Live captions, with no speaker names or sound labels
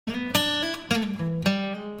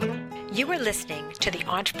You are listening to the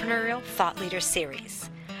Entrepreneurial Thought Leader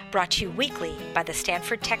Series, brought to you weekly by the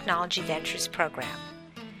Stanford Technology Ventures Program.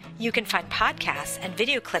 You can find podcasts and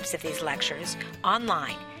video clips of these lectures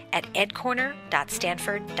online at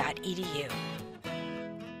edcorner.stanford.edu.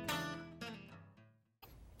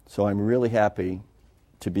 So I'm really happy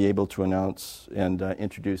to be able to announce and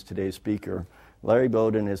introduce today's speaker. Larry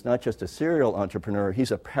Bawden is not just a serial entrepreneur,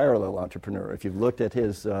 he's a parallel entrepreneur. If you've looked at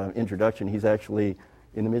his introduction, he's actually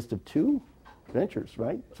in the midst of two ventures,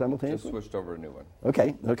 right, simultaneously? Just switched over a new one.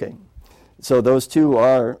 Okay. So those two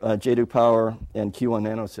are Jadoo Power and Q1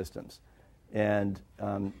 Nanosystems. And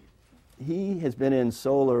he has been in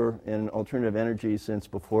solar and alternative energy since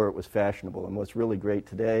before it was fashionable. And what's really great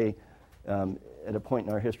today, at a point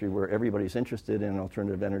in our history where everybody's interested in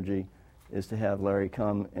alternative energy, is to have Larry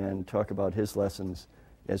come and talk about his lessons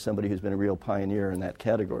as somebody who's been a real pioneer in that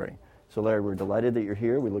category. So Larry, we're delighted that you're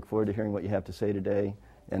here. We look forward to hearing what you have to say today,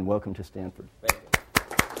 and welcome to Stanford. Thank you.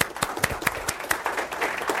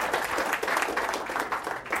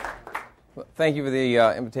 Well, thank you for the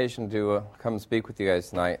invitation to come speak with you guys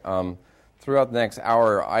tonight. Throughout the next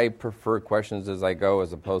hour, I prefer questions as I go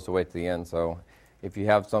as opposed to wait to the end. So if you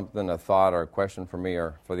have something, a thought or a question for me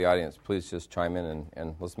or for the audience, please just chime in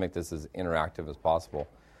and let's make this as interactive as possible.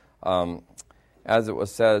 As it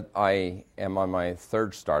was said, I am on my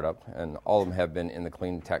third startup, and all of them have been in the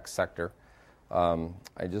clean tech sector.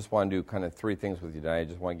 I just want to do kind of three things with you tonight. I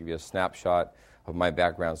just want to give you a snapshot of my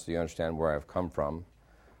background so you understand where I've come from.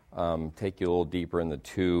 Take you a little deeper in the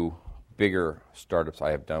two bigger startups I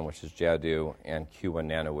have done, which is Jadoo and Q1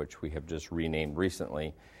 Nano, which we have just renamed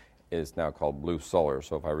recently, is now called Blue Solar.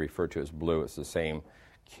 So if I refer to it as Blue, it's the same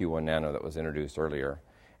Q1 Nano that was introduced earlier.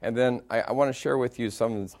 And then I want to share with you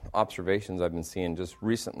some observations I've been seeing just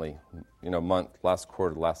recently, last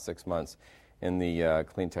quarter, last 6 months in the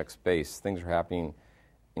clean tech space. Things are happening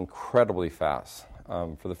incredibly fast.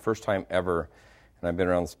 For the first time ever, and I've been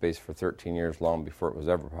around the space for 13 years, long before it was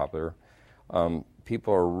ever popular,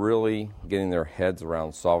 people are really getting their heads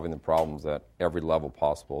around solving the problems at every level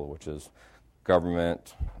possible, which is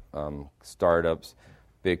government, startups,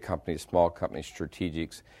 big companies, small companies,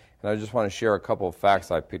 strategics. And I just want to share a couple of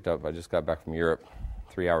facts I picked up. I just got back from Europe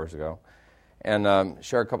 3 hours ago. And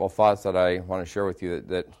share a couple of thoughts that I want to share with you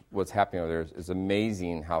that what's happening over there is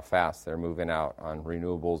amazing how fast they're moving out on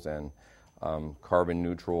renewables and carbon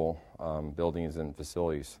neutral buildings and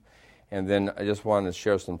facilities. And then I just wanted to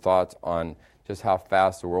share some thoughts on just how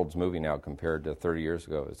fast the world's moving now compared to 30 years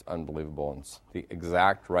ago. It's unbelievable. And it's the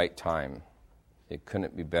exact right time. It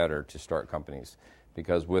couldn't be better to start companies,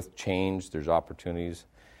 because with change, there's opportunities.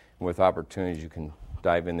 And with opportunities, you can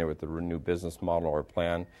dive in there with a new business model or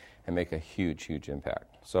plan and make a huge, huge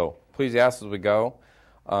impact. So please ask as we go.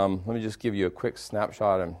 Let me just give you a quick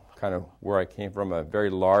snapshot of kind of where I came from, a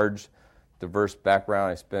very large, diverse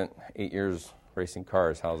background. I spent 8 years racing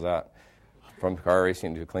cars. How's that? From car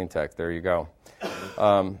racing to clean tech. There you go.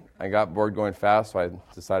 I got bored going fast, so I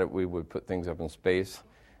decided we would put things up in space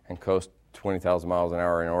and coast 20,000 miles an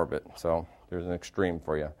hour in orbit. So there's an extreme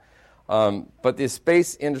for you. But the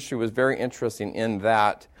space industry was very interesting in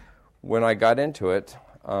that when I got into it,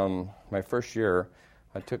 my first year,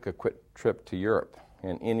 I took a quick trip to Europe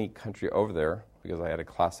and any country over there because I had a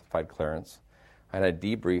classified clearance. I had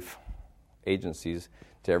to debrief agencies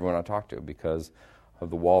to everyone I talked to because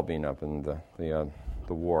of the wall being up and the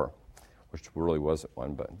war, which really wasn't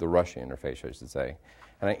one, but the Russia interface, I should say.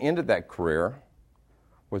 And I ended that career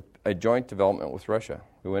with a joint development with Russia.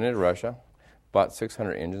 We went into Russia, bought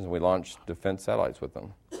 600 engines, and we launched defense satellites with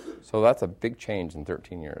them. So that's a big change in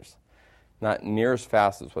 13 years. Not near as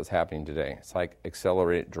fast as what's happening today. It's like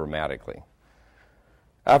accelerated dramatically.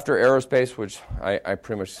 After aerospace, which I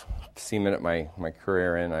pretty much cemented my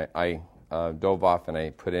career in, I dove off and I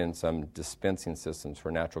put in some dispensing systems for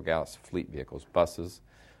natural gas fleet vehicles, buses,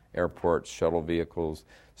 airports, shuttle vehicles,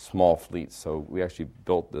 small fleets. So we actually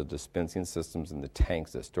built the dispensing systems in the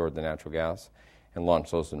tanks that stored the natural gas and launched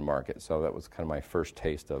those in the market. So that was kind of my first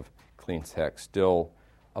taste of clean tech, still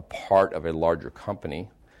a part of a larger company,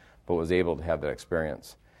 but was able to have that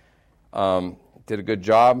experience. Did a good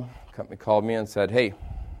job. Company called me and said, hey,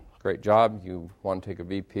 great job. You want to take a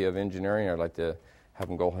VP of engineering? I'd like to have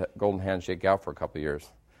them golden handshake out for a couple of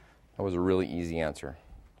years. That was a really easy answer.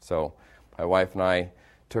 So my wife and I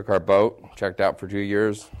took our boat, checked out for 2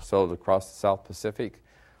 years, sailed across the South Pacific,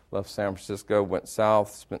 left San Francisco, went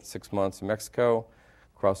south, spent 6 months in Mexico,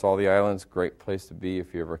 across all the islands, great place to be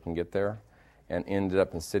if you ever can get there, and ended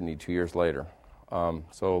up in Sydney 2 years later.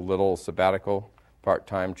 So a little sabbatical,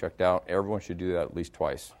 part-time, checked out. Everyone should do that at least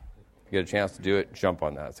twice. If you get a chance to do it, jump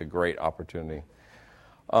on that. It's a great opportunity.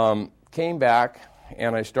 Came back,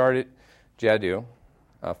 and I started Jadoo,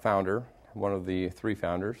 founder, one of the 3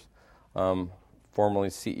 founders, formerly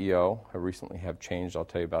CEO. I recently have changed. I'll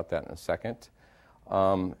tell you about that in a second.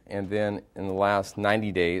 And then in the last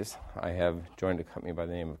 90 days, I have joined a company by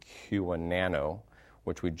the name of Q1 Nano,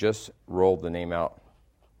 which we just rolled the name out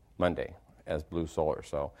Monday as Blue Solar.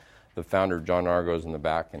 So the founder, John Argo, is in the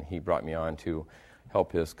back, and he brought me on to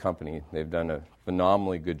help his company. They've done a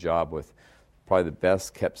phenomenally good job with probably the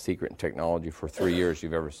best kept secret in technology for 3 years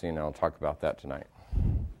you've ever seen, and I'll talk about that tonight.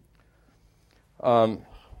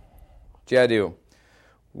 Jadoo.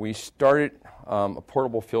 We started a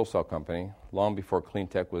portable fuel cell company long before clean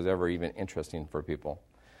tech was ever even interesting for people.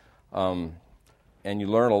 And you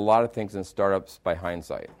learn a lot of things in startups by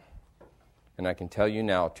hindsight. And I can tell you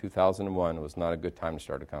now, 2001 was not a good time to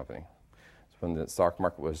start a company. It's when the stock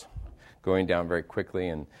market was going down very quickly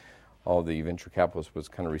and all the venture capitalists was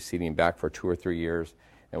kind of receding back for 2 or 3 years.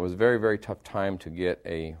 And it was a very, very tough time to get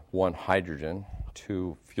 1, hydrogen,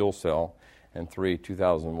 2, fuel cell, and 3,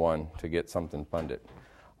 2001, to get something funded.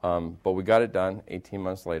 But we got it done 18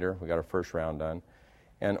 months later. We got our first round done.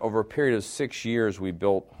 And over a period of 6 years, we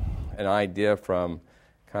built an idea from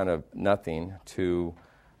kind of nothing to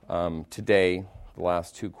today, the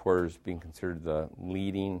last 2 quarters, being considered the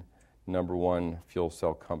leading #1 fuel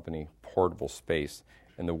cell company, portable space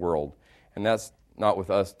in the world. And that's not with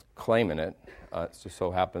us claiming it. It just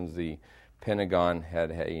so happens the Pentagon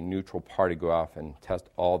had a neutral party go off and test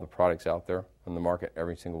all the products out there on the market,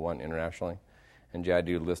 every single one internationally. And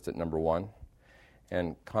Jadoo listed #1.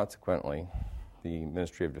 And consequently, the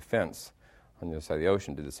Ministry of Defense on the other side of the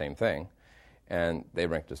ocean did the same thing, and they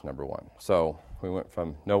ranked us #1. So we went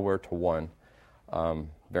from nowhere to 1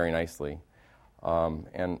 very nicely,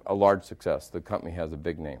 and a large success. The company has a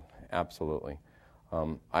big name, absolutely.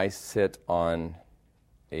 I sit on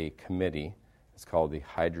a committee. It's called the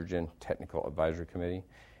Hydrogen Technical Advisory Committee,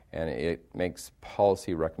 and it makes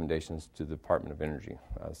policy recommendations to the Department of Energy,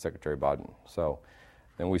 Secretary Bawden. So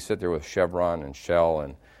then we sit there with Chevron and Shell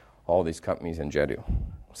and all these companies in Jadoo.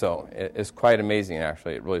 So it's quite amazing,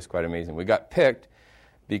 actually. It really is quite amazing. We got picked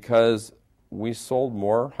because we sold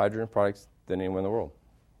more hydrogen products than anyone in the world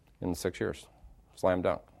in 6 years. Slam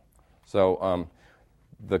dunk. So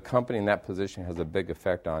the company in that position has a big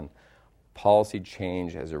effect on policy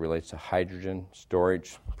change as it relates to hydrogen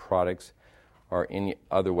storage products or any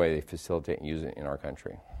other way they facilitate and use it in our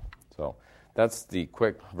country. So that's the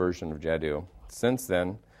quick version of Jadoo. Since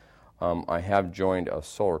then, I have joined a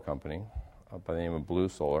solar company by the name of Blue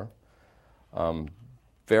Solar.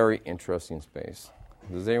 Very interesting space.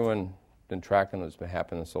 Has anyone been tracking what's been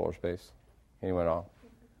happening in the solar space? Anyone at all?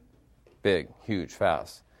 Big, huge,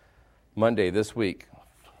 fast. Monday this week,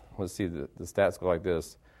 let's see, the stats go like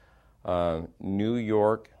this. New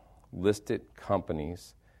York listed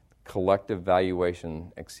companies' collective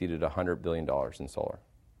valuation exceeded $100 billion in solar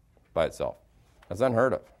by itself. That's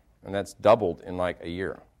unheard of, and that's doubled in like a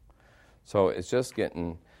year. So it's just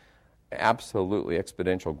getting absolutely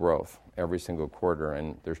exponential growth every single quarter,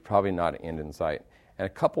 and there's probably not an end in sight. And a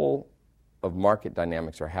couple of market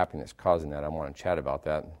dynamics are happening that's causing that. I want to chat about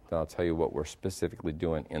that, then I'll tell you what we're specifically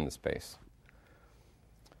doing in the space.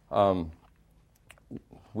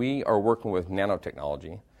 We are working with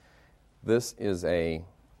nanotechnology. This is a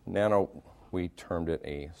we termed it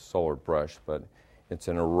a solar brush, but it's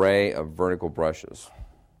an array of vertical brushes.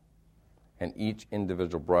 And each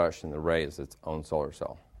individual brush in the array is its own solar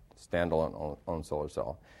cell, standalone own solar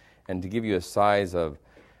cell. And to give you a size of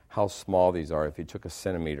how small these are, if you took a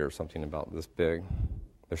centimeter or something about this big,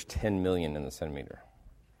 there's 10 million in the centimeter,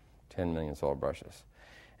 10 million solar brushes.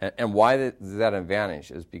 And why is that an advantage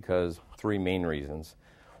is because 3 main reasons.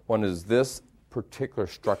 One is this particular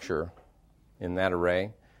structure in that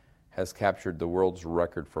array has captured the world's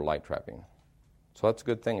record for light trapping. So that's a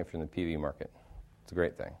good thing if you're in the PV market. It's a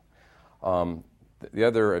great thing. The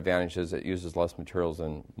other advantage is it uses less materials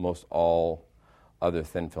than most all other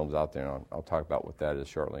thin films out there, and I'll talk about what that is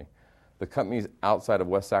shortly. The company's outside of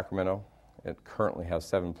West Sacramento. It currently has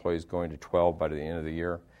 7 employees, going to 12 by the end of the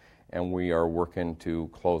year, and we are working to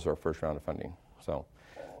close our first round of funding. So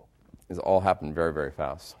it's all happened very, very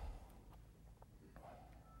fast.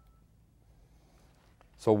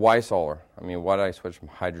 So why solar? I mean, why did I switch from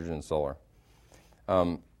hydrogen to solar?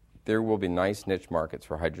 There will be nice niche markets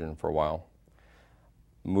for hydrogen for a while.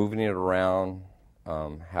 Moving it around,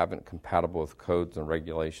 having it compatible with codes and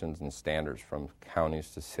regulations and standards from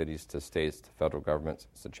counties to cities to states to federal governments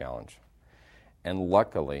is a challenge. And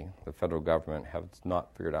luckily, the federal government has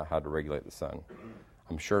not figured out how to regulate the sun.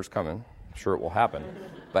 I'm sure it's coming. I'm sure it will happen.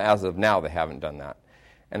 But as of now, they haven't done that.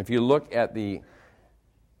 And if you look at the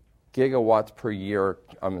gigawatts per year,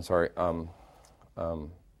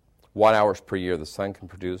 watt hours per year the sun can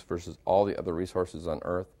produce versus all the other resources on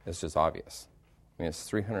Earth, it's just obvious. I mean, it's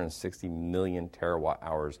 360 million terawatt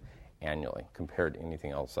hours annually compared to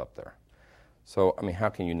anything else up there. So, I mean, how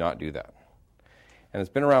can you not do that? And it's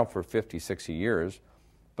been around for 50, 60 years,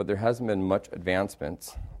 but there hasn't been much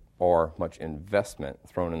advancements or much investment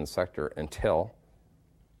thrown in the sector until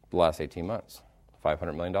the last 18 months,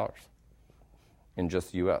 $500 million in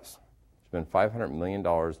just the U.S. There's been $500 million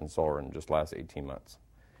in solar in just the last 18 months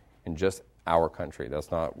in just our country.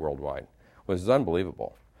 That's not worldwide, which is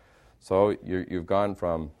unbelievable. So you've gone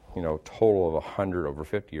from, total of 100 over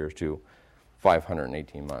 50 years to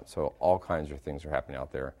 518 months. So all kinds of things are happening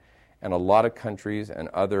out there. And a lot of countries and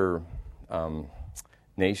other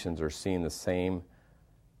nations are seeing the same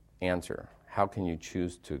answer. How can you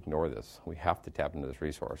choose to ignore this? We have to tap into this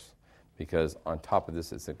resource because on top of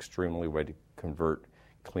this, it's an extremely way to convert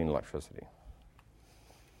clean electricity.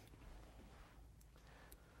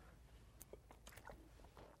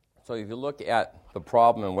 So if you look at the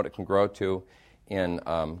problem and what it can grow to in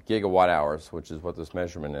gigawatt hours, which is what this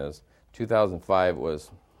measurement is, 2005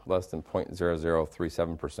 was less than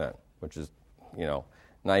 0.0037%, which is,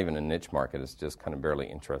 not even a niche market. It's just kind of barely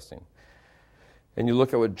interesting. And you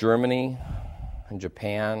look at what Germany and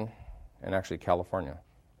Japan and actually California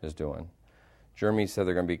is doing. Germany said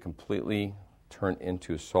they're going to be completely turned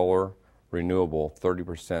into solar renewable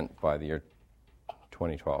 30% by the year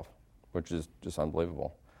 2012, which is just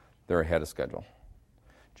unbelievable. They're ahead of schedule.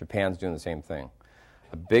 Japan's doing the same thing.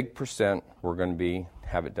 A big percent we're going to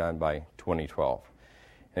have it done by 2012.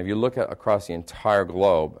 And if you look at across the entire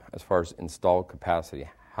globe, as far as installed capacity,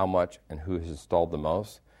 how much and who has installed the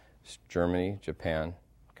most, it's Germany, Japan,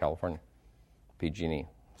 California, PG&E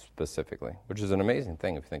specifically, which is an amazing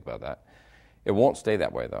thing if you think about that. It won't stay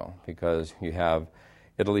that way, though, because you have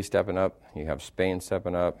Italy stepping up, you have Spain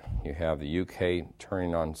stepping up, you have the UK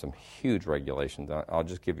turning on some huge regulations. I'll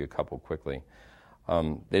just give you a couple quickly.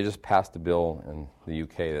 They just passed a bill in the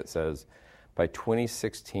UK that says by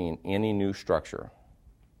 2016, any new structure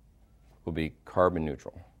will be carbon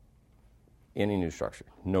neutral. Any new structure,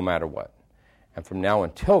 no matter what. And from now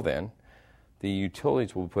until then, the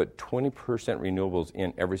utilities will put 20% renewables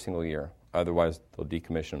in every single year. Otherwise, they'll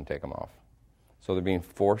decommission them and take them off. So they're being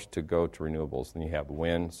forced to go to renewables. And you have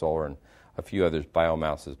wind, solar, and a few others,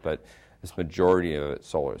 biomasses, but this majority of it,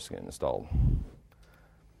 solar is getting installed.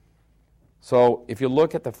 So if you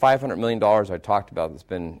look at the $500 million I talked about that's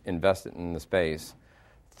been invested in the space,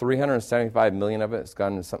 $375 million of it has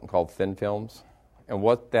gone into something called thin films. And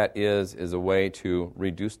what that is a way to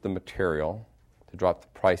reduce the material, to drop the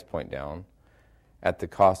price point down, at the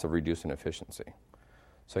cost of reducing efficiency.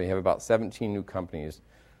 So you have about 17 new companies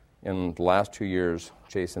in the last 2 years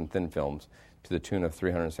chasing thin films to the tune of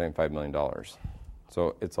 $375 million.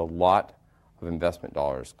 So it's a lot of investment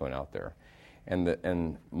dollars going out there.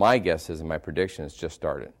 And my guess is, and my prediction is just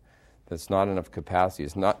started. There's not enough capacity.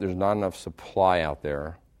 There's not enough supply out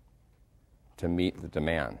there to meet the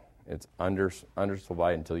demand. It's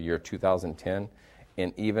undersupplied until the year 2010,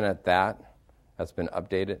 and even at that, that's been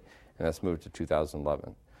updated, and that's moved to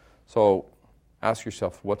 2011. So ask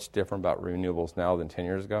yourself, what's different about renewables now than 10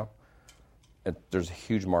 years ago? There's a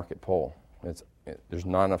huge market pull. There's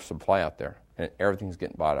not enough supply out there, and everything's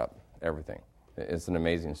getting bought up, everything. It's an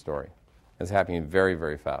amazing story. It's happening very,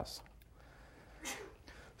 very fast.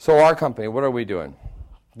 So our company, what are we doing?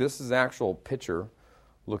 This is an actual picture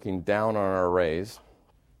looking down on our arrays,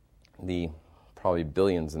 probably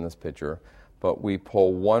billions in this picture, but we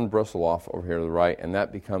pull one bristle off over here to the right, and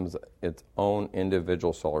that becomes its own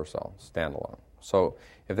individual solar cell, standalone. So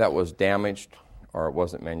if that was damaged or it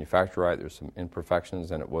wasn't manufactured right, there's some imperfections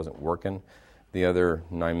and it wasn't working, the other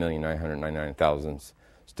 9,999,000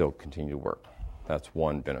 still continue to work. That's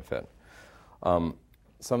one benefit.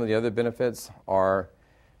 Some of the other benefits are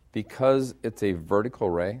because it's a vertical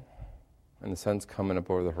array and the sun's coming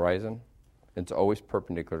up over the horizon, it's always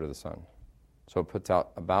perpendicular to the sun. So it puts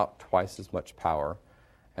out about twice as much power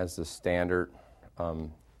as the standard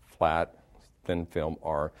flat, thin film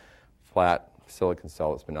or flat silicon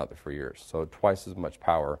cell that's been out there for years. So twice as much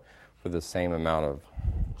power for the same amount of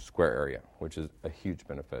square area, which is a huge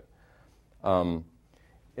benefit.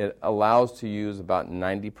 It allows to use about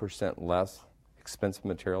 90% less expensive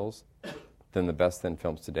materials than the best thin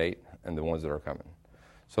films to date and the ones that are coming.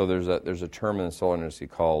 So there's a term in the solar industry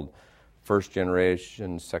called first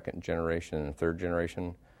generation, second generation, and third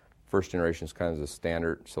generation. First generation is kind of the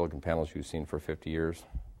standard silicon panels you've seen for 50 years.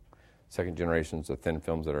 Second generation is the thin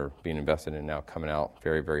films that are being invested in now, coming out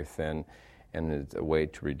very, very thin, and it's a way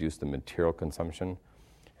to reduce the material consumption.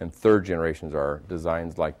 And third generations are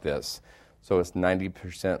designs like this. So it's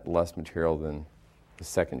 90% less material than the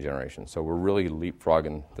second generation. So we're really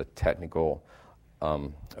leapfrogging the technical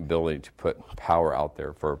ability to put power out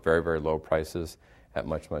there for very, very low prices at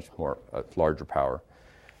much, much more larger power.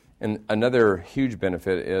 And another huge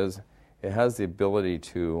benefit is it has the ability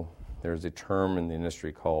to, there's a term in the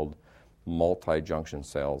industry called multi-junction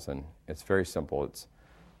cells, and it's very simple. It's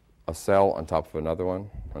a cell on top of another one,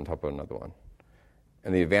 on top of another one.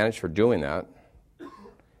 And the advantage for doing that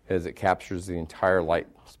is it captures the entire light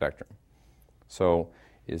spectrum. So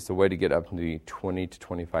it's the way to get up to the 20 to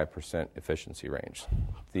 25% efficiency range.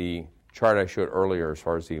 The chart I showed earlier as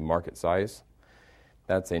far as the market size,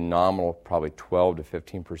 that's a nominal probably 12 to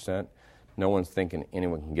 15%. No one's thinking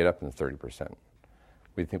anyone can get up in 30%.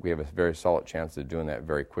 We think we have a very solid chance of doing that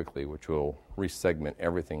very quickly, which will resegment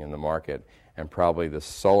everything in the market, and probably the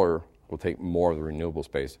solar will take more of the renewable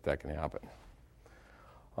space if that can happen.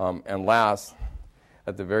 And last,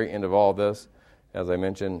 at the very end of all this, as I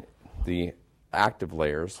mentioned, the active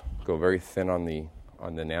layers go very thin on the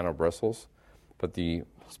nano bristles, but the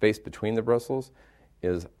space between the bristles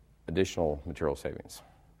is additional material savings.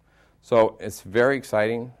 So it's very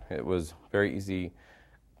exciting. It was a very easy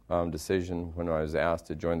decision when I was asked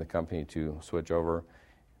to join the company to switch over.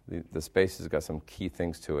 The space has got some key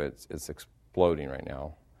things to it. It's exploding right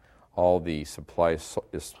now. All the supply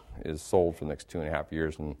is sold for the next 2.5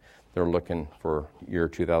 years, and they're looking for year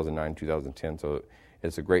 2009, 2010, so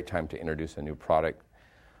it's a great time to introduce a new product.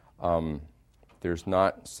 There's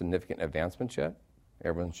not significant advancements yet.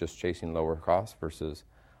 Everyone's just chasing lower costs versus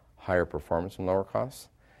higher performance and lower costs.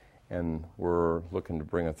 And we're looking to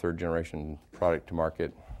bring a third generation product to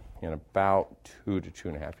market in about 2 to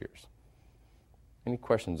 2.5 years. Any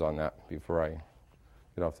questions on that before I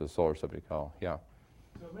get off the solar subject call? Yeah.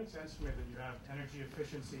 So it makes sense to me that you have energy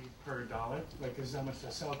efficiency per dollar. Like, this is how much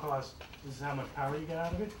the cell costs, this is how much power you get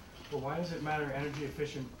out of it. But why does it matter energy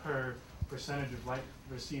efficient per percentage of light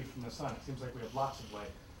received from the sun? It seems like we have lots of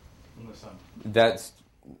light from the sun. That's,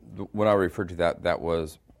 when I referred to that, that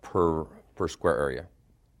was per square area.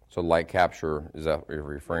 So light capture, is that what you're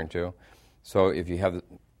referring to? So if you have,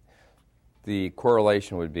 the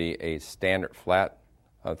correlation would be a standard flat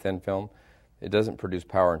thin film. It doesn't produce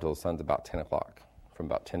power until the sun's about 10 o'clock, from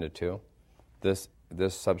about 10 to 2. This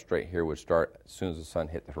substrate here would start as soon as the sun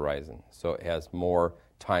hit the horizon. So it has more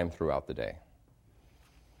time throughout the day.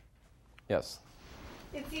 Yes?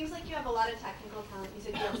 It seems like you have a lot of technical talent. You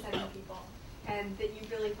said you have 7 people, and that you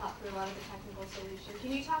really thought through a lot of the technical solution.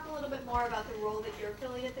 Can you talk a little bit more about the role that you're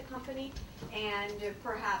filling at the company, and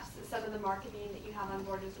perhaps some of the marketing that you have on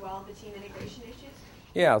board as well, the team integration issues?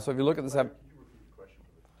 Yeah, so if you look at this,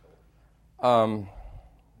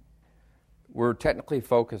 we're technically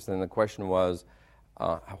focused, and the question was,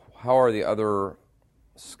 how are the other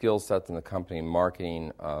skill sets in the company,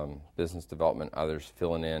 marketing, business development, others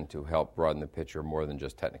filling in to help broaden the picture more than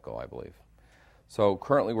just technical, I believe. So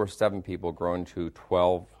currently we're 7 people, growing to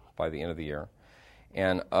 12 by the end of the year.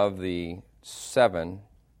 And of the 7,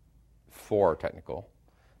 4 are technical.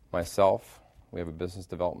 Myself, we have a business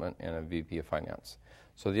development and a VP of finance.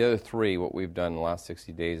 So the other 3, what we've done in the last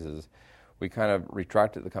 60 days is we kind of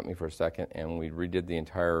retracted the company for a second and we redid the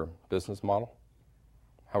entire business model,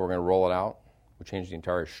 how we're going to roll it out. We changed the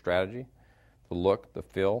entire strategy, the look, the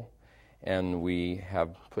feel, and we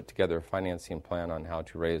have put together a financing plan on how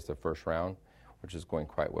to raise the first round, which is going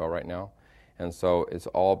quite well right now. And so it's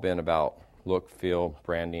all been about look, feel,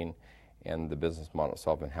 branding, and the business model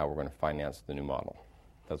itself and how we're going to finance the new model.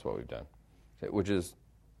 That's what we've done, which is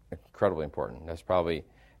incredibly important. That's probably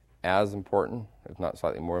as important, if not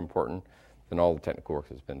slightly more important, than all the technical work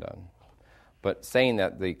that's been done. But saying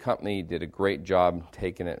that, the company did a great job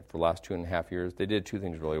taking it for the last 2.5 years. They did 2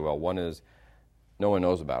 things really well. One is no one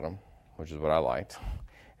knows about them, which is what I liked.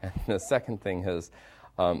 And the second thing is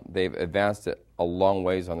they've advanced it a long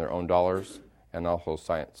ways on their own dollars and also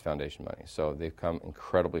Science Foundation money. So they've come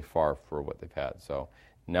incredibly far for what they've had. So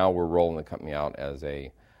now we're rolling the company out as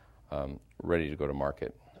a ready to go to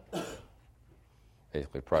market,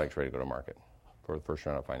 basically products ready to go to market for the first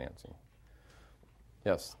round of financing.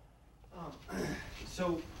 Yes?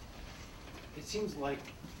 So it seems like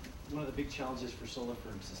one of the big challenges for solar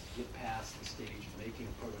firms is to get past the stage of making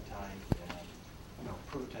a prototype and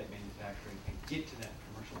prototype manufacturing and get to that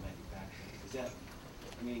commercial manufacturing. Is that,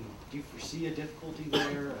 I mean, do you foresee a difficulty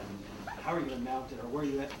there, and how are you going to mount it, or where are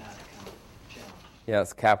you at in that kind of challenge? Yeah,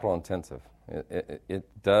 it's capital intensive. It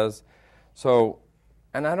does. So,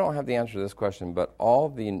 and I don't have the answer to this question, but all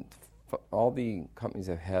the companies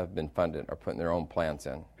that have been funded are putting their own plants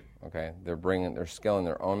in. Okay, they're scaling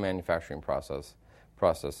their own manufacturing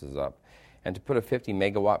processes up, and to put a 50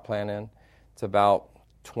 megawatt plant in, it's about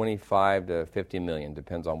 25 to 50 million,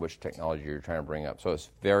 depends on which technology you're trying to bring up. So it's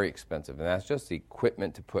very expensive, and that's just the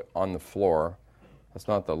equipment to put on the floor. It's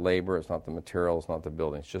not the labor, it's not the material, it's not the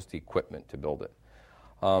building, it's just the equipment to build it.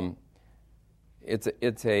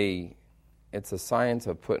 It's a science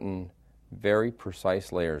of putting very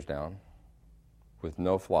precise layers down with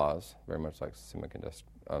no flaws, very much like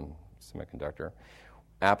semiconductor,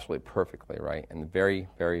 absolutely perfectly, right? And very,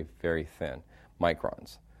 very, very thin,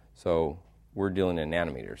 microns. So we're dealing in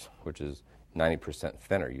nanometers, which is 90%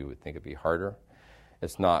 thinner. You would think it'd be harder.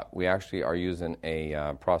 It's not. We actually are using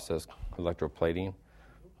a process, electroplating,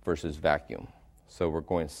 versus vacuum. So we're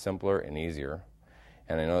going simpler and easier.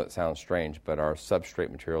 And I know it sounds strange, but our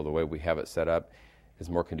substrate material, the way we have it set up, is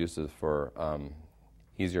more conducive for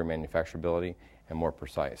easier manufacturability and more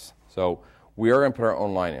precise. So we are going to put our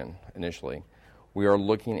own line in initially. We are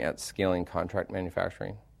looking at scaling contract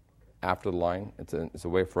manufacturing after the line. It's a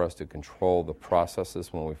way for us to control the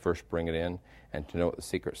processes when we first bring it in and to know what the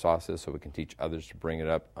secret sauce is so we can teach others to bring it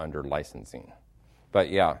up under licensing. But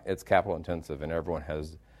yeah, it's capital intensive, and everyone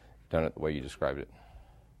has done it the way you described it.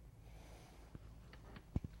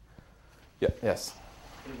 Yeah, yes?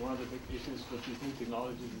 I think one of the big issues with these new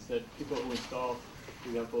technologies is that people who install, for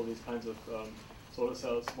example, these kinds of solar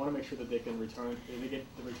cells want to make sure that they get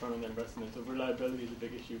the return on their investment. So reliability is a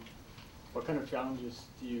big issue. What kind of challenges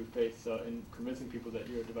do you face in convincing people that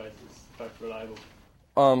your device is in fact reliable?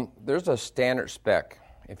 There's a standard spec.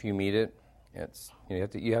 If you meet it, you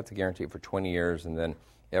have to guarantee it for 20 years, and then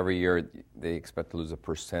every year they expect to lose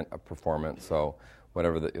 1% of performance. So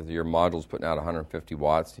whatever if your module's putting out 150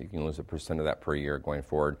 watts, you can lose 1% of that per year going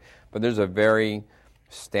forward. But there's a very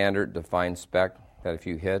standard defined spec that if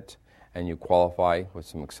you hit and you qualify with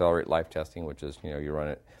some accelerate life testing, which is you run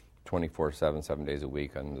it 24/7, 7 days a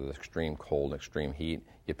week under the extreme cold, extreme heat.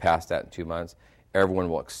 You pass that in 2 months, everyone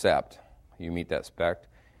will accept you meet that spec,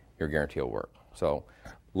 your guarantee will work. So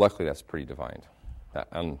luckily that's pretty defined.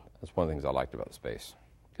 And that's one of the things I liked about the space.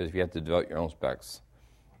 Because if you have to develop your own specs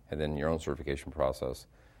and then your own certification process,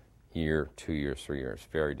 year, 2 years, 3 years,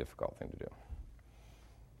 very difficult thing to do.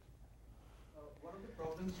 One of the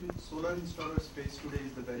problems with solar installer space today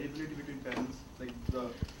is the variability between panels. Like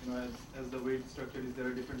as the way it's structured is there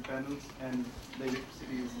are different panels and the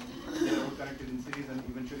electricity is they are all connected in series and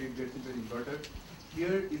eventually it gets into an inverter.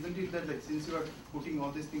 Here, isn't it that since you are putting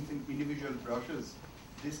all these things in individual brushes,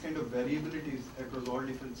 this kind of variabilities across all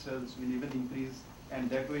different cells will even increase, and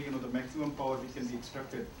that way the maximum power which can be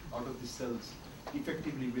extracted out of these cells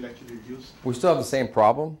effectively will actually reduce? We still have the same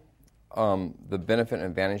problem. The benefit and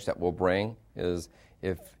advantage that we'll bring is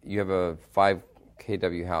if you have a 5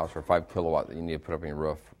 kW house or 5 kilowatt that you need to put up on your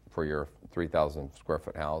roof for your 3,000 square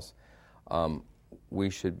foot house,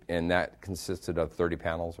 and that consisted of 30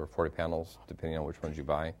 panels or 40 panels, depending on which ones you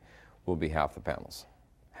buy, will be half the panels,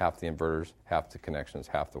 half the inverters, half the connections,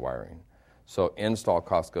 half the wiring. So install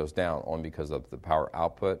cost goes down only because of the power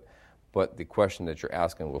output, but the question that you're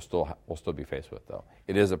asking we'll still be faced with, though.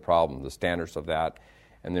 It is a problem, the standards of that,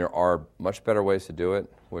 and there are much better ways to do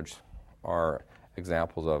it, which are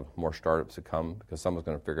examples of more startups to come, because someone's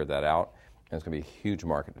going to figure that out, and it's going to be a huge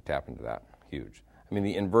market to tap into that, huge. I mean,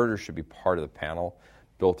 the inverter should be part of the panel,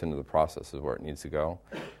 built into the process is where it needs to go.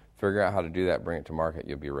 Figure out how to do that, bring it to market,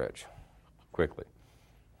 you'll be rich quickly.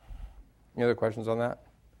 Any other questions on that?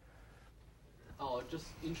 Just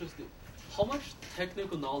interested. How much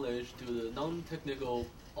technical knowledge do the non-technical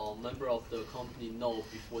member of the company know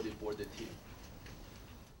before they board the team?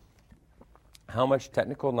 How much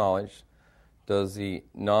technical knowledge does the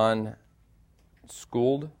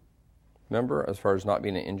non-schooled member, as far as not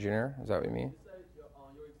being an engineer, is that what you mean?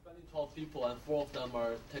 You're expanding 12 people and 4 of them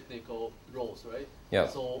are technical roles, right? Yeah.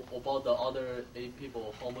 So about the other 8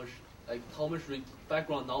 people, how much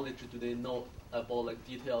background knowledge do they know about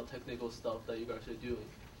detailed technical stuff that you guys are doing?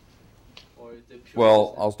 Or is it pure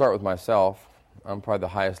Well, I'll start with myself. I'm probably the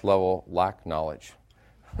highest level lack knowledge.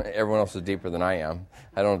 Everyone else is deeper than I am.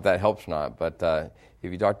 I don't know if that helps or not, but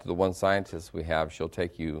if you talk to the one scientist we have, she'll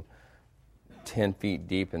take you 10 feet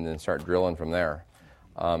deep and then start drilling from there.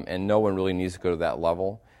 And no one really needs to go to that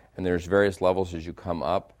level. And there's various levels as you come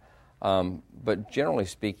up. But generally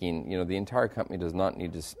speaking, the entire company does not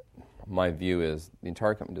need to, my view is, the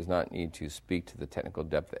entire company does not need to speak to the technical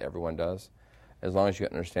depth that everyone does. As long as you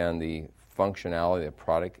understand the functionality of the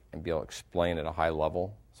product and be able to explain at a high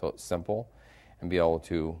level, so it's simple, and be able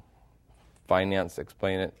to finance,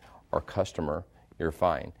 explain it, or customer, you're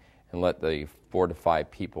fine. And let the 4 to 5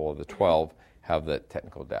 people of the 12 have that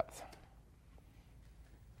technical depth.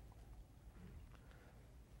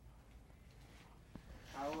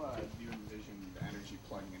 How do you envision the energy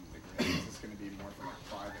plugging into the grid? Is this going to be more for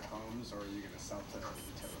private homes, or are you going to self-test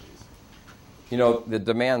with You know, the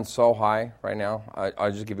demand's so high right now. I'll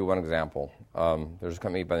just give you one example. There's a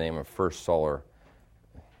company by the name of First Solar.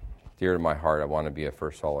 Dear to my heart, I want to be a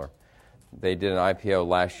First Solar. They did an IPO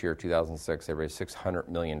last year, 2006. They raised $600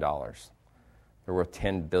 million. They're worth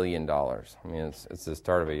 $10 billion. I mean, it's the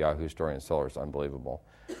start of a Yahoo story in solar. It's unbelievable.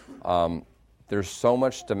 There's so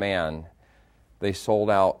much demand. They sold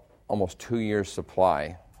out almost 2 years'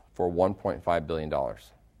 supply for $1.5 billion.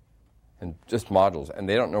 And just modules. And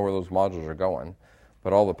they don't know where those modules are going.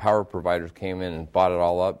 But all the power providers came in and bought it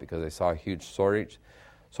all up because they saw a huge shortage.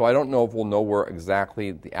 So I don't know if we'll know where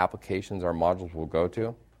exactly the applications our modules will go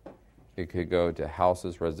to. It could go to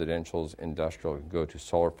houses, residentials, industrial. It could go to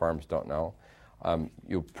solar farms, don't know.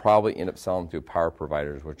 You'll probably end up selling to power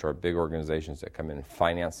providers, which are big organizations that come in and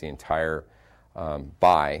finance the entire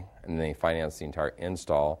buy, and then they finance the entire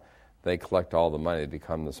install. They collect all the money. They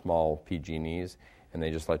become the small PG&Es, and they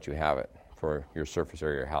just let you have it for your surface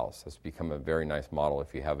area of your house. It's become a very nice model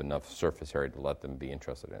if you have enough surface area to let them be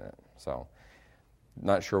interested in it. So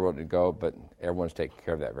not sure where to go, but everyone's taking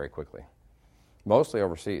care of that very quickly. Mostly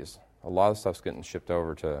overseas. A lot of stuff's getting shipped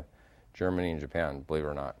over to Germany and Japan, believe it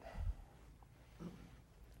or not.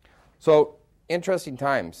 So, interesting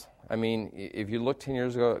times. I mean, if you look 10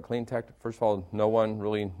 years ago at clean tech, first of all, no one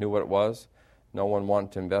really knew what it was. No one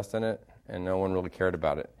wanted to invest in it, and no one really cared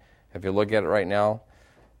about it. If you look at it right now,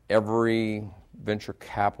 every venture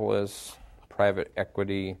capitalist, private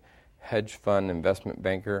equity, hedge fund, investment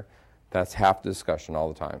banker, that's half the discussion all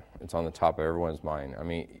the time. It's on the top of everyone's mind. I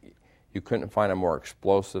mean, you couldn't find a more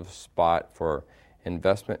explosive spot for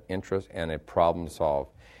investment interest and a problem to solve.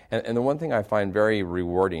 And the one thing I find very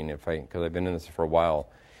rewarding, because I've been in this for a while,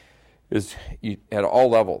 is you, at all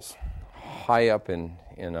levels, high up in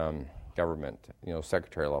government,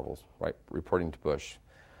 secretary levels, right, reporting to Bush,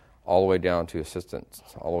 all the way down to assistants,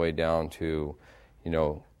 all the way down to,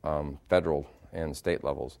 federal and state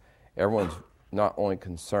levels. Everyone's not only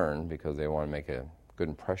concerned because they want to make a good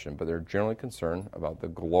impression, but they're generally concerned about the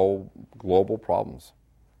global problems.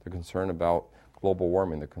 They're concerned about global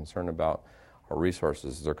warming. They're concerned about our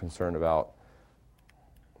resources. They're concerned about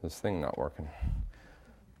this thing not working.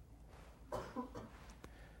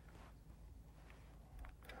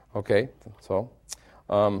 Okay, so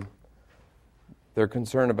they're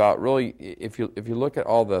concerned about really, if you look at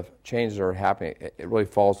all the changes that are happening, it really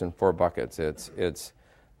falls in 4 buckets.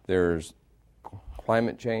 There's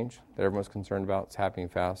climate change that everyone's concerned about. It's happening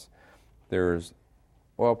fast. There's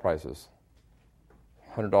oil prices,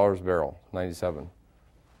 $100 a barrel, 97.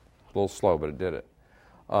 A little slow, but it did it.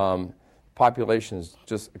 Population is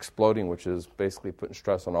just exploding, which is basically putting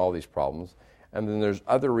stress on all these problems. And then there's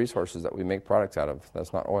other resources that we make products out of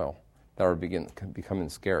that's not oil that are becoming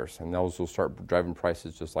scarce, and those will start driving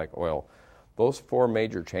prices just like oil. Those 4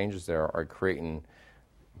 major changes there are creating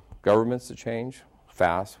governments to change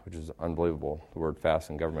fast, which is unbelievable, the word fast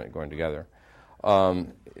and government going together.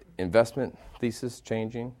 Investment thesis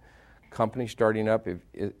changing, companies starting up.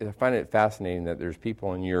 I find it fascinating that there's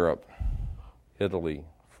people in Europe, Italy,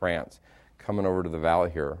 France, coming over to the valley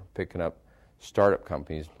here, picking up startup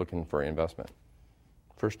companies looking for investment.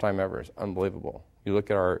 First time ever. It's unbelievable. You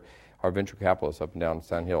look at our venture capitalists up and down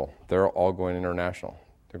Sand Hill, they're all going international.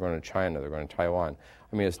 They're going to China, they're going to Taiwan.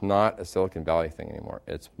 I mean, it's not a Silicon Valley thing anymore.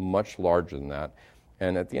 It's much larger than that.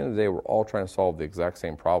 And at the end of the day, we're all trying to solve the exact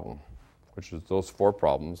same problem, which is those 4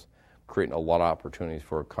 problems, creating a lot of opportunities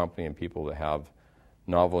for a company and people to have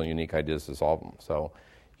novel and unique ideas to solve them. So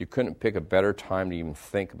you couldn't pick a better time to even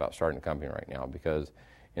think about starting a company right now, because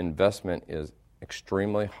investment is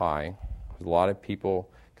extremely high. There's a lot of people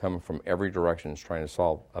coming from every direction trying to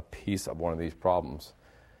solve a piece of one of these problems.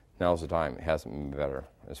 Now's the time. It hasn't been better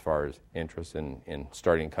as far as interest in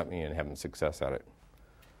starting a company and having success at it.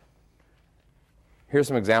 Here's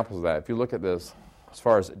some examples of that. If you look at this, as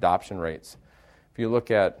far as adoption rates, if you look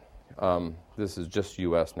at, this is just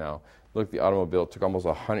U.S. now, look at the automobile. It took almost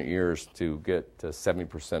 100 years to get to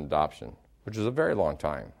 70% adoption, which is a very long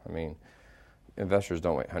time. I mean, investors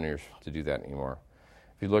don't wait 100 years to do that anymore.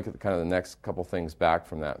 If you look at kind of the next couple things back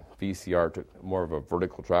from that, VCR took more of a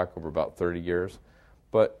vertical track over about 30 years.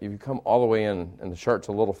 But if you come all the way in, and the chart's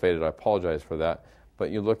a little faded, I apologize for that,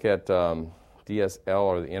 but you look at DSL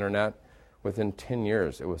or the internet, within 10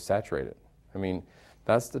 years it was saturated. I mean,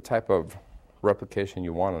 that's the type of replication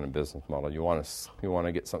you want in a business model. You want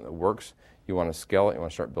to get something that works, you want to scale it, you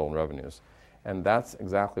want to start building revenues. And that's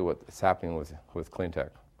exactly what's happening with clean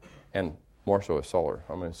tech, and more so with solar.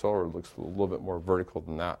 I mean, solar looks a little bit more vertical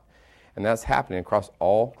than that. And that's happening across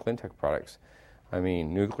all clean tech products. I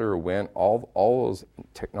mean, nuclear, wind, all those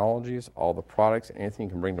technologies, all the products, anything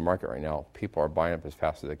you can bring to market right now, people are buying up as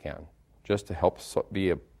fast as they can, just to help be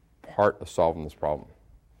a part of solving this problem.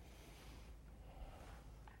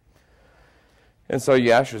 And so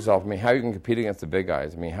you ask yourself, how you can compete against the big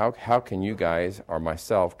guys? How can you guys or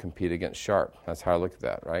myself compete against Sharp? That's how I look at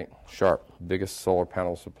that, right? Sharp, biggest solar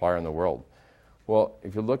panel supplier in the world. Well,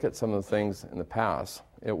 if you look at some of the things in the past,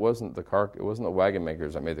 it wasn't the wagon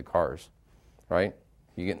makers that made the cars, right?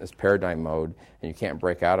 You get in this paradigm mode and you can't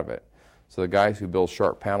break out of it. So the guys who build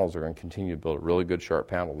Sharp panels are going to continue to build a really good Sharp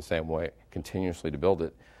panel the same way, continuously to build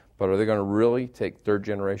it. But are they going to really take third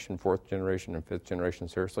generation, fourth generation, and fifth generation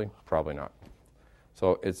seriously? Probably not.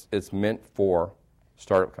 So it's meant for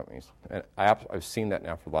startup companies. And I've seen that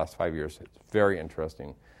now for the last 5 years. It's very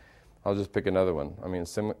interesting. I'll just pick another one.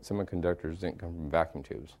 Semiconductors didn't come from vacuum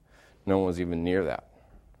tubes. No one was even near that.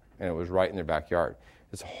 And it was right in their backyard.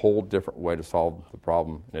 It's a whole different way to solve the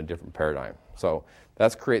problem in a different paradigm. So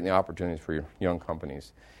that's creating the opportunities for your young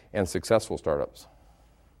companies and successful startups.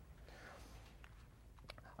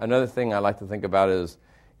 Another thing I like to think about is,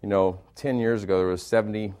 10 years ago there was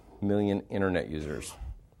 70 million internet users.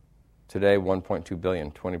 Today, 1.2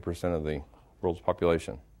 billion, 20% of the world's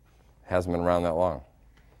population. Hasn't been around that long.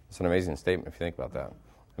 It's an amazing statement if you think about that.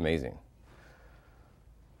 Amazing.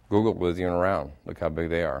 Google wasn't even around. Look how big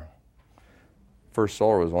they are. First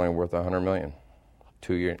Solar was only worth $100 million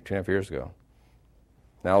 2.5 years ago.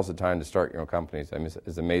 Now's the time to start your own companies.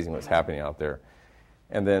 It's amazing what's happening out there.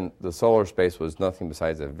 And then the solar space was nothing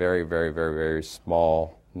besides a very, very, very, very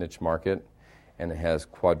small niche market, and it has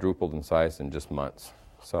quadrupled in size in just months.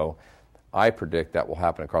 So I predict that will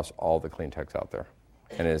happen across all the clean techs out there,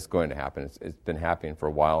 and it's going to happen. It's been happening for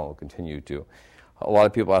a while and will continue to. A lot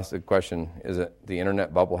of people ask the question, is it the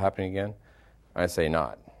internet bubble happening again? I say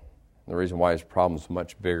not. The reason why is the problem is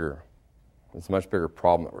much bigger. It's a much bigger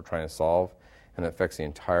problem that we're trying to solve, and it affects the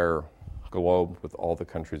entire globe with all the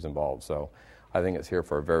countries involved. So I think it's here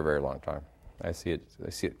for a very, very long time. I see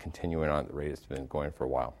it continuing on at the rate it's been going for a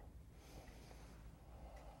while.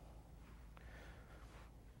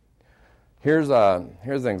 Here's an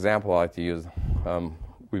example I like to use.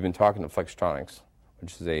 We've been talking to Flextronics,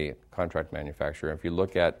 which is a contract manufacturer. If you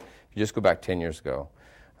just go back 10 years ago,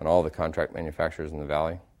 and all the contract manufacturers in the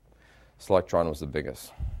Valley, Selectron was the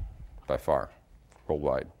biggest by far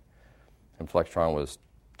worldwide. And Flextron was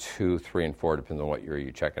 2, 3, and 4, depends on what year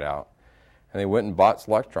you check it out. And they went and bought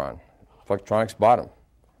Selectron. Flextronics bought them.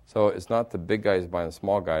 So it's not the big guys buying the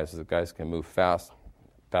small guys. The guys can move fast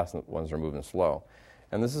and the ones that are moving slow.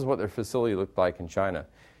 And this is what their facility looked like in China.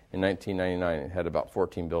 In 1999, it had about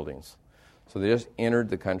 14 buildings. So they just entered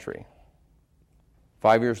the country.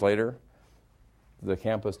 5 years later, the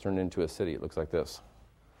campus turned into a city. It looks like this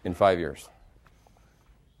in 5 years.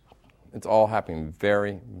 It's all happening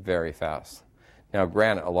very, very fast. Now,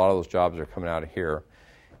 granted, a lot of those jobs are coming out of here.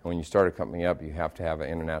 And when you start a company up, you have to have an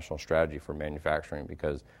international strategy for manufacturing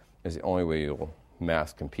because it's the only way you'll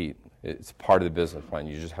mass compete. It's part of the business plan.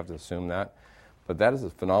 You just have to assume that. But that is a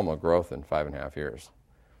phenomenal growth in 5.5 years.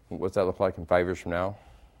 What's that look like in 5 years from now?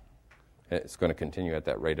 It's going to continue at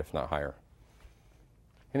that rate, if not higher.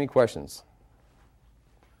 Any questions?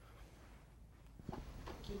 Can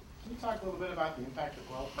you talk a little bit about the impact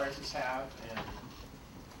that oil prices have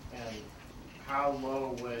and how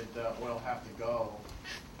low would oil have to go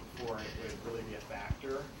before it would really be a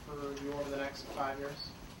factor for you over the next 5 years?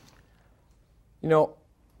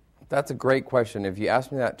 That's a great question. If you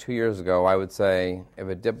asked me that 2 years ago, I would say if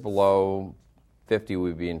it dipped below 50,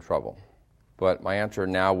 we'd be in trouble. But my answer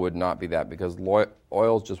now would not be that because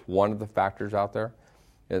oil is just one of the factors out there.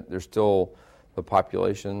 There's still the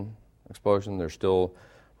population explosion. There's still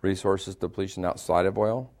resources depletion outside of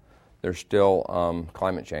oil. There's still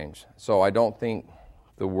climate change. So I don't think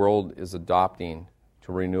the world is adopting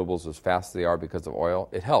to renewables as fast as they are because of oil.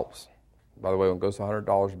 It helps. By the way, when it goes to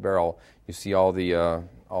 $100 a barrel, you see all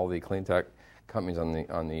the clean tech companies on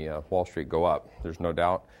the Wall Street go up. There's no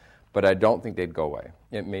doubt. But I don't think they'd go away.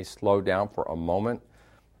 It may slow down for a moment,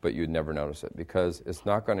 but you'd never notice it because it's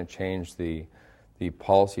not going to change the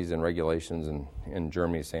policies and regulations in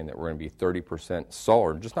Germany saying that we're going to be 30%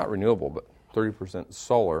 solar, just not renewable, but 30%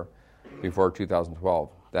 solar before 2012.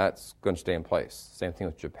 That's going to stay in place. Same thing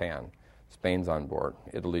with Japan. Spain's on board.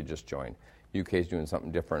 Italy just joined. UK's doing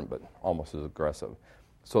something different, but almost as aggressive.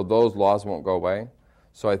 So those laws won't go away.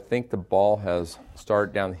 So I think the ball has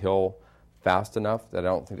started down the hill fast enough that I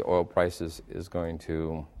don't think the oil price is going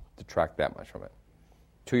to detract that much from it.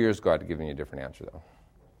 2 years ago, I'd have given you a different answer, though.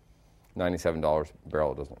 $97 a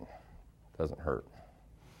barrel doesn't hurt.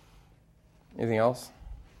 Anything else?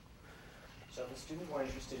 So if a student were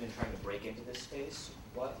interested in trying to break into this space,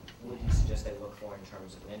 what would you suggest they look for in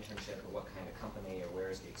terms of an internship or what kind of company or where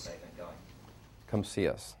is the excitement going? Come see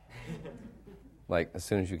us. like as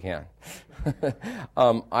soon as you can.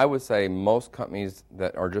 I would say most companies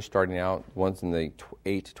that are just starting out, ones in the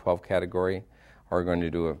 8 to 12 category, are going to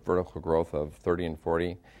do a vertical growth of 30 and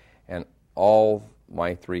 40. And all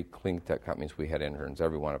my 3 clean tech companies, we had interns,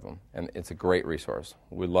 every one of them. And it's a great resource.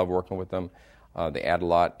 We love working with them. They add a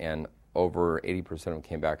lot, and over 80% of them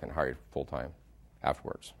came back and hired full-time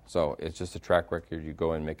afterwards. So it's just a track record. You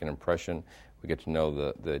go and make an impression. We get to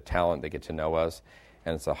know the talent. They get to know us.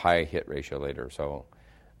 And it's a high hit ratio later. So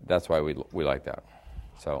that's why we like that.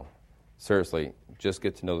 So seriously, just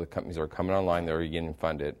get to know the companies that are coming online. They're getting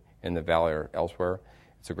funded in the Valley or elsewhere.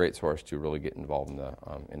 It's a great source to really get involved in the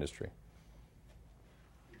industry.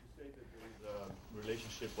 Would you say that there is a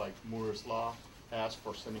relationship like Moore's Law has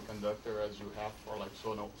for semiconductor as you have for like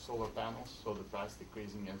solar panels? So the price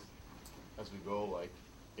decreasing as we go, like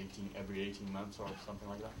every 18 months or something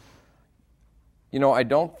like that? You know, I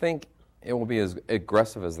don't think it will be as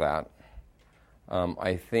aggressive as that.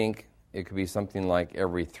 I think it could be something like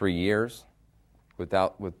every 3 years, with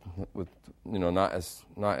you know, not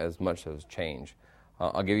as much as change.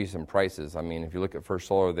 I'll give you some prices. I mean, if you look at First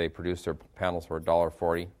Solar, they produce their panels for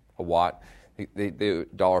 $1.40 a watt. The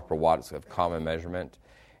dollar per watt is a common measurement.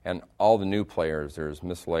 And all the new players, there's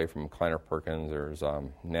Mislay from Kleiner Perkins, there's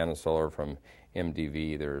NanoSolar from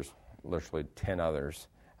MDV, there's literally 10 others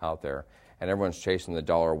out there. And everyone's chasing the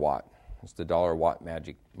dollar a watt. It's the dollar a watt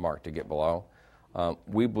magic mark to get below.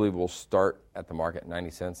 We believe we'll start at the market at 90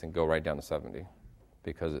 cents and go right down to 70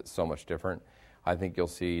 because it's so much different. I think you'll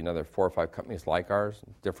see another 4 or 5 companies like ours,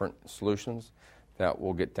 different solutions, that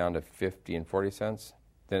will get down to 50 and 40 cents.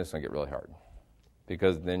 Then it's going to get really hard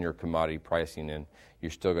because then your commodity pricing, and you're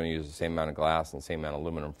still going to use the same amount of glass and the same amount of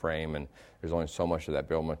aluminum frame, and there's only so much of that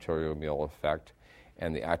bill of material will be able to affect,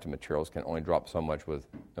 and the active materials can only drop so much with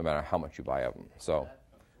no matter how much you buy of them. So,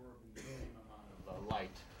 the same amount of light,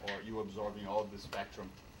 or you absorbing all of the spectrum?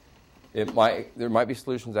 There might be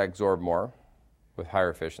solutions that absorb more with higher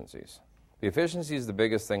efficiencies. The efficiency is the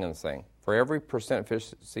biggest thing in this thing. For every percent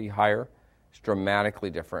efficiency higher, it's a dramatically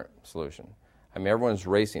different solution. I mean, everyone's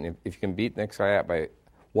racing. If you can beat the next guy out by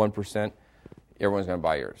 1%, everyone's going to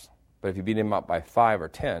buy yours. But if you beat him out by 5 or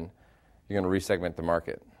 10, you're going to resegment the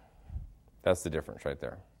market. That's the difference right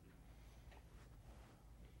there.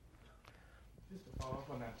 Just to follow up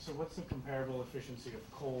on that, so what's the comparable efficiency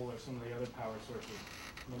of coal or some of the other power sources?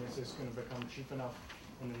 I mean, is this going to become cheap enough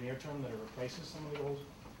in the near term that it replaces some of the old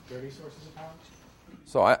dirty sources of power?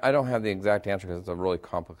 So I don't have the exact answer because it's a really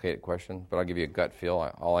complicated question, but I'll give you a gut feel.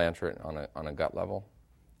 I'll answer it on a gut level.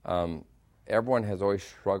 Everyone has always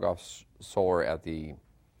shrugged off solar at the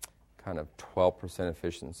kind of 12%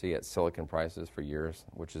 efficiency at silicon prices for years,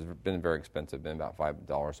 which has been very expensive, been about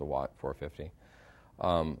 $5 a watt,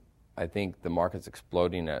 $4.50. I think the market's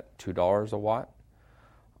exploding at $2 a watt.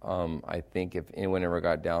 I think if anyone ever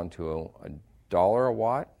got down to $1 a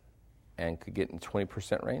watt and could get in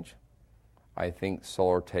 20% range, I think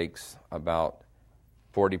solar takes about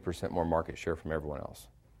 40% more market share from everyone else.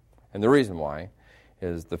 And the reason why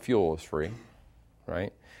is the fuel is free,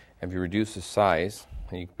 right? And if you reduce the size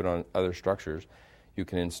and you put on other structures, you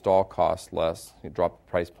can install costs less. You drop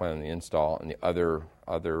the price point on the install and the other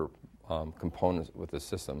components with the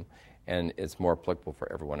system, and it's more applicable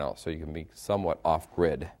for everyone else. So you can be somewhat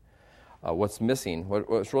off-grid. What's missing,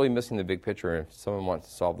 what's really missing in the big picture, if someone wants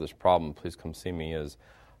to solve this problem, please come see me, is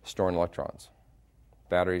storing electrons.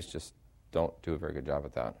 Batteries just don't do a very good job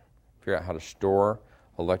at that. Figure out how to store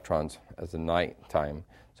electrons as the night time,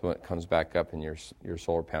 so when it comes back up and your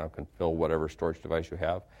solar panel can fill whatever storage device you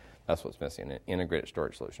have. That's what's missing, an integrated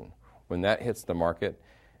storage solution. When that hits the market,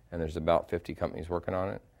 and there's about 50 companies working on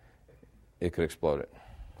it, it could explode it.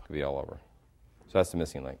 It could be all over. So that's the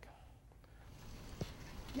missing link.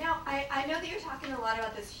 Now, I know that you're talking a lot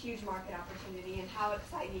about this huge market opportunity and how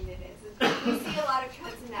exciting it is. We see a lot of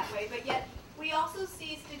trends in that way, but yet we also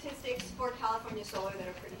see statistics for California solar that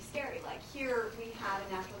are pretty scary. Like here, we have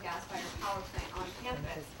a natural gas-fired power plant on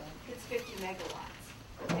campus. It's 50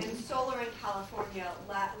 megawatts. And solar in California,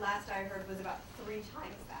 last I heard, was about 3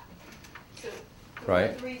 times that. So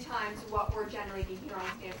right. 3 times what we're generating here on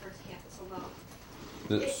Stanford's campus alone.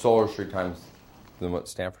 The solar 3 times than what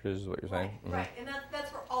Stanford is what you're saying? Right, mm-hmm. Right. And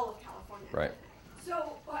that's for all of California. Right.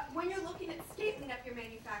 So when you're looking at scaling up your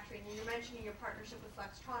manufacturing, and you're mentioning your partnership with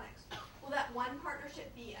Flextronics, will that one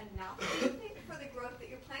partnership be enough, do you think, for the growth that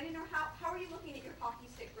you're planning, or how are you looking at your hockey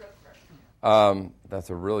stick growth first?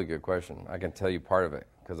 That's a really good question. I can tell you part of it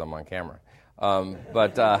because I'm on camera.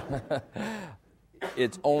 But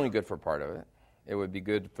it's only good for part of it. It would be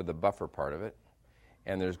good for the buffer part of it.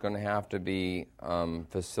 And there's going to have to be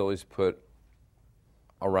facilities put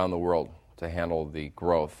around the world to handle the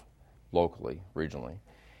growth locally, regionally.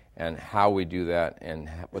 And how we do that and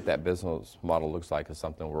what that business model looks like is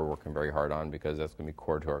something we're working very hard on, because that's going to be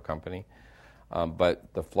core to our company.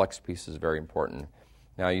 But the flex piece is very important.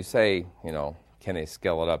 Now, you say, can they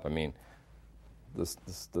scale it up? I mean,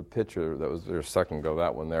 the picture that was there a second ago,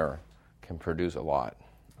 that one there, can produce a lot.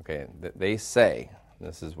 Okay, they say,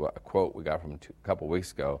 this is what a quote we got from a couple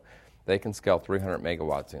weeks ago, they can scale 300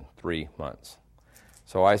 megawatts in 3 months.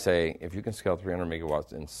 So I say, if you can scale 300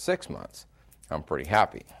 megawatts in 6 months, I'm pretty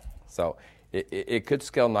happy. So it could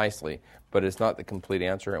scale nicely, but it's not the complete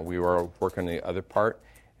answer, and we are working on the other part.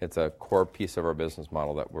 It's a core piece of our business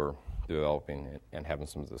model that we're developing and having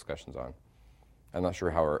some discussions on. I'm not sure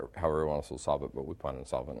how everyone else will solve it, but we plan on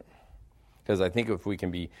solving it. Because I think if we can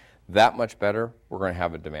be that much better, we're going to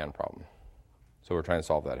have a demand problem. So we're trying to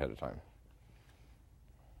solve that ahead of time.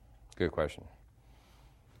 Good question.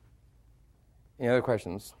 Any other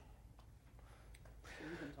questions? So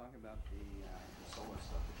you've been talking about the solar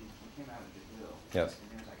stuff, but you came out of Jadoo. Yes.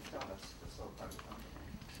 And as I can tell, that's still a private company.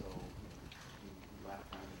 So you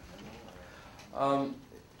left kind of in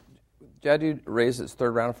the middle? Jadoo raised its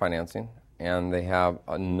third round of financing, and they have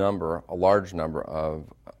a large number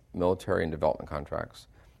of military and development contracts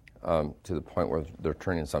to the point where they're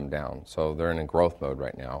turning some down. So they're in a growth mode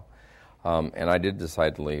right now. And I did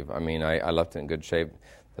decide to leave. I mean, I left it in good shape.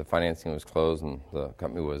 The financing was closed, and the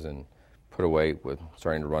company was put away with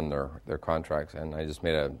starting to run their contracts. And I just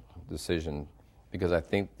made a decision because I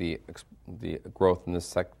think the growth in this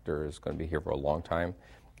sector is going to be here for a long time.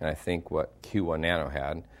 And I think what Q1 Nano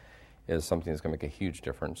had is something that's going to make a huge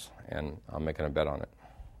difference, and I'm making a bet on it.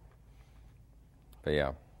 But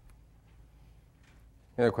yeah.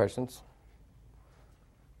 Any other questions?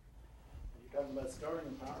 You talked about storing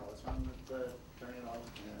the power. What's wrong with turning off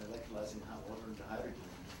and electrolyzing hot water into hydrogen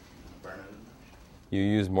and burn it? You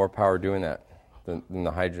use more power doing that than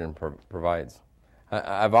the hydrogen provides.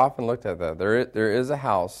 I've often looked at that. There is a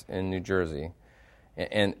house in New Jersey,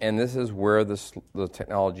 and this is where the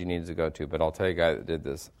technology needs to go to. But I'll tell you a guy that did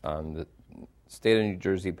this. The state of New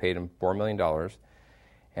Jersey paid him $4 million,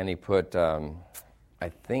 and he put, I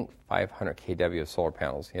think, 500 kW of solar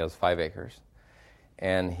panels. He has 5 acres.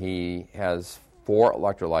 And he has 4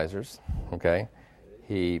 electrolyzers, okay?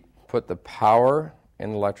 He put the power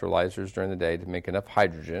in the electrolyzers during the day to make enough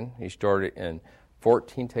hydrogen. He stored it in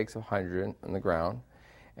 14 tanks of hydrogen in the ground,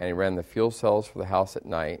 and he ran the fuel cells for the house at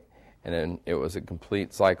night, and then it was a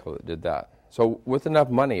complete cycle that did that. So with enough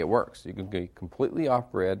money, it works. You can be completely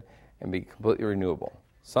off-grid and be completely renewable.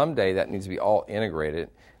 Someday that needs to be all integrated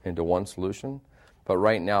into one solution, but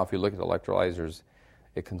right now, if you look at electrolyzers,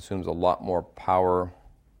 it consumes a lot more power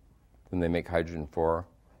than they make hydrogen for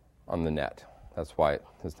on the net. That's why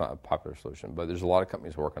it's not a popular solution. But there's a lot of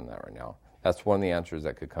companies working on that right now. That's one of the answers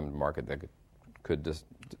that could come to market that could just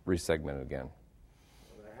resegment it again.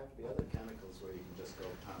 Well, there have to be other chemicals where you can just go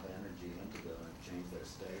pump energy into them and change their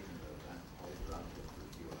state and hold it up for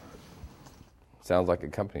a few hours. Sounds like a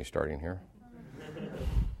company starting here.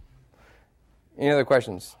 Any other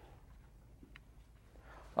questions?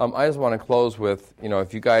 I just want to close with,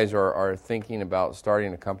 if you guys are thinking about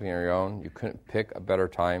starting a company on your own, you couldn't pick a better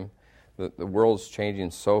time. The world's changing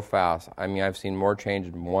so fast. I mean, I've seen more change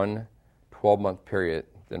in one 12-month period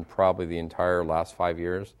than probably the entire last 5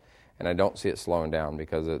 years, and I don't see it slowing down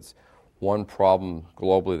because it's one problem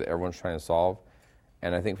globally that everyone's trying to solve,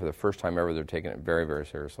 and I think for the first time ever, they're taking it very, very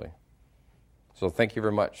seriously. So thank you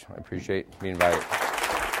very much. I appreciate being invited.